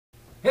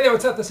Hey there,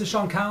 what's up? This is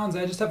Sean Collins.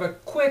 I just have a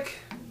quick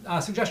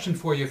suggestion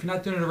for you. If you're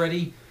not doing it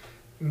already,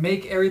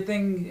 make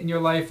everything in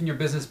your life and your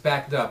business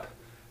backed up.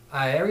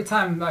 Every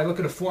time I look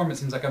at a form, it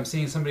seems like I'm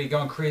seeing somebody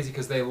going crazy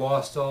because they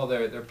lost all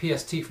their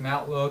PST from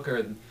Outlook or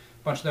a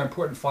bunch of their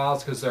important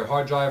files because their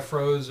hard drive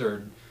froze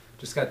or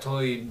just got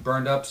totally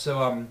burned up.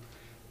 So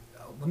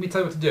let me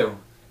tell you what to do.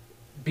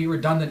 Be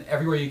redundant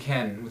everywhere you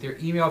can. With your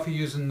email, if you're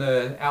using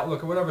the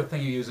Outlook or whatever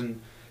thing you're using,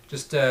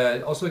 just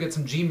also get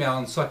some Gmail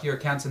and suck your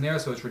accounts in there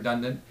so it's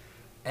redundant.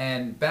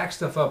 And back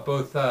stuff up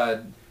both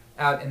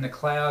out in the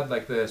cloud,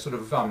 like the sort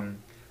of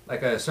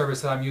like a service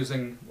that I'm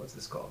using. What's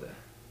this called?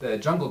 The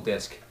Jungle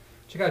Disk.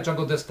 Check out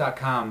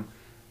jungledisk.com.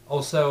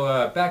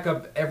 Also, back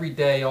up every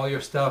day all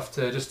your stuff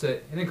to just an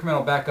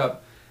incremental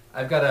backup.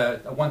 I've got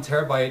a 1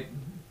 terabyte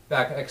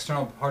back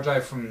external hard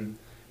drive from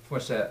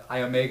what's that?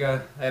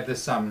 iOmega. I have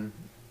this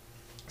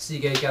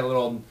Seagate, got a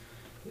little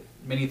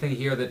mini thing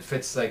here that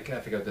fits, like,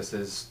 I forget what this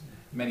is,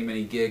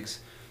 many gigs.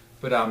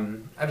 But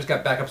I've just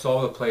got backups all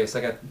over the place. I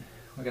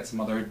got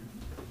some other,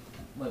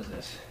 what is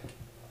this?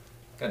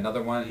 Got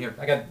another one here.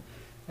 I got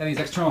these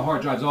external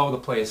hard drives all over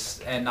the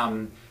place,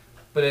 and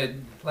but it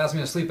allows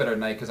me to sleep better at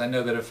night because I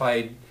know that if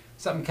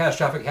something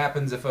catastrophic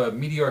happens, if a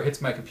meteor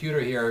hits my computer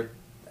here,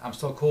 I'm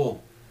still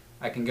cool.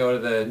 I can go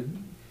to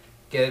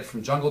get it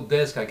from Jungle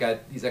Disk. I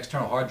got these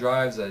external hard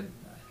drives. I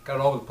got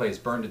it all over the place,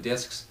 burned to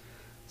disks.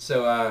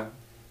 So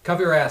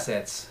cover your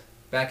assets,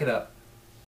 back it up.